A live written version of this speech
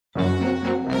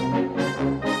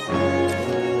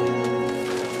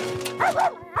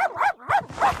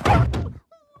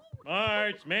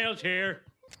Marge, mail's here.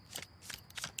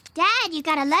 Dad, you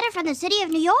got a letter from the city of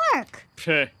New York.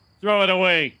 Pfft, throw it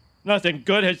away. Nothing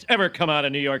good has ever come out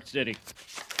of New York City.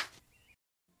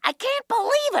 I can't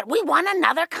believe it. We won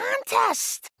another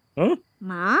contest. Huh?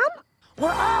 Mom?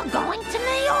 We're all going to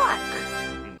New York.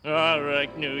 All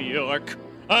right, New York.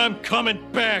 I'm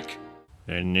coming back.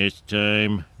 And this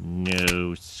time,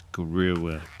 no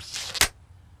screw-ups.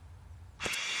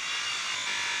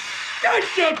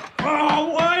 Oh,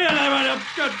 why did I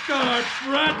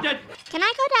Can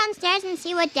I go downstairs and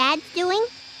see what Dad's doing?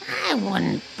 I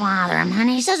wouldn't bother him,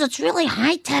 honey. He says it's really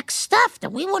high-tech stuff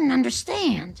that we wouldn't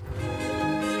understand.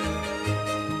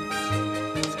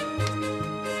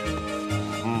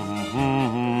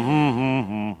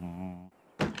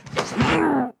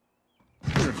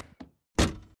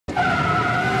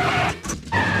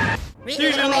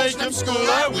 Seasonal from school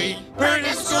are we,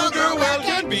 prettiest schoolgirl well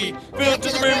can be, filled to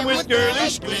the brim with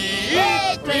girlish glee.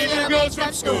 Yay, 3 little girls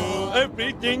from school.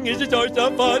 Everything is a source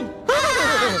of fun.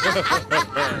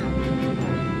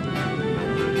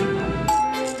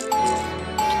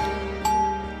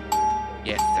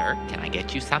 Yes, sir. Can I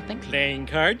get you something? Playing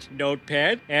cards,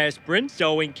 notepad, aspirin,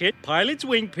 sewing kit, pilot's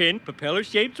wing pin,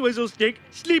 propeller-shaped swizzle stick,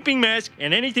 sleeping mask,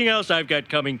 and anything else I've got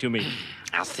coming to me.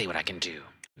 I'll see what I can do.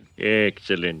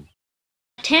 Excellent.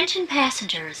 Attention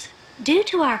passengers. Due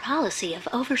to our policy of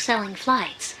overselling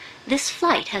flights, this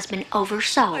flight has been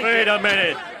oversold. Wait a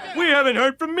minute. We haven't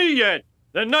heard from me yet.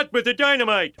 The nut with the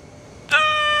dynamite.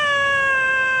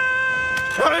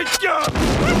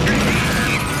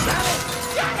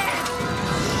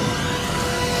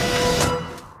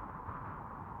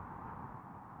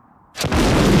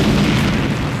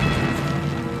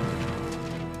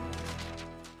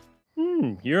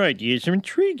 Your ideas are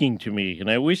intriguing to me, and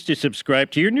I wish to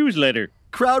subscribe to your newsletter.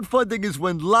 Crowdfunding is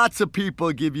when lots of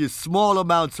people give you small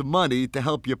amounts of money to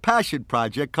help your passion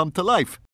project come to life.